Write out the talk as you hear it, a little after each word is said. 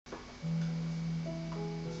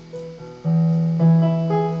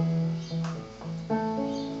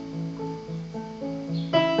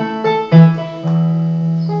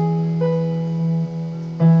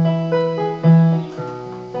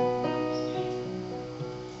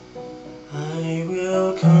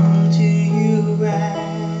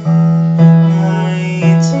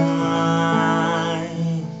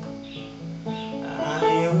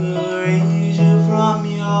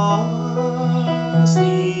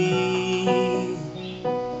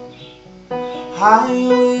I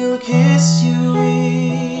will kiss you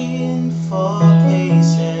in 4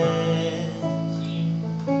 places.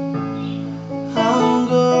 I'll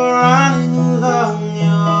go running along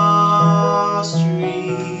your street.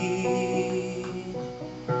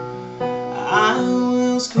 I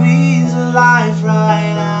will squeeze the life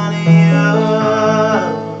right out of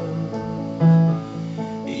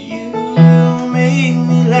you. You will make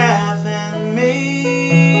me laugh and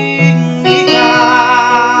make me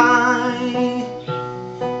cry,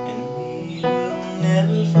 and we will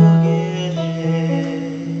never forget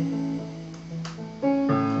it.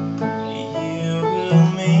 You will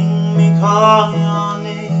make me call your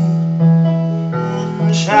name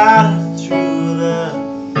and shout it through the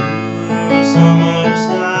summer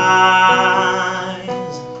skies,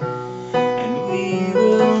 and we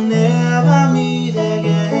will never meet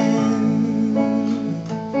again.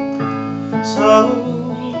 So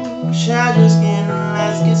shed your skin,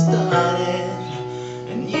 let's get started.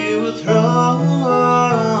 And you will throw your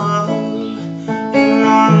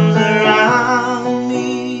arms around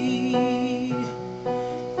me,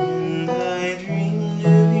 and I dreamed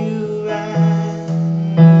of you at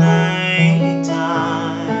night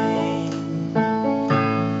time,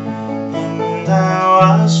 and I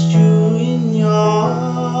watched you in your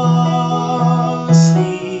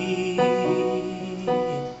sleep,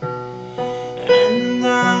 and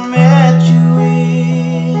I met you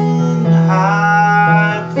in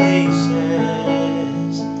high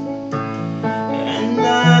places, and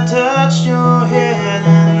I touched your head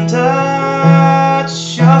and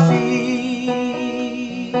touched your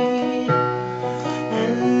feet,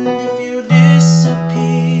 and if you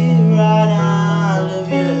disappear right out of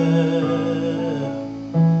you,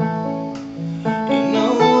 you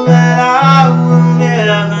know that I will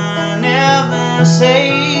never, never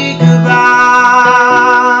say goodbye.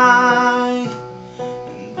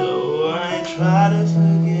 And though I try to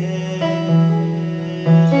forget it,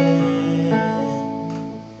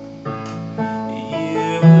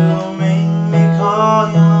 you will make me call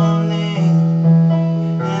your name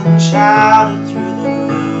and shout it through the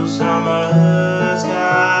blue summer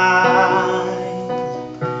skies,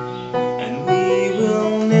 and we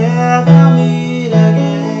will never meet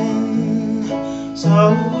again. So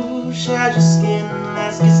shed your skin,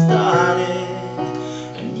 let's get started.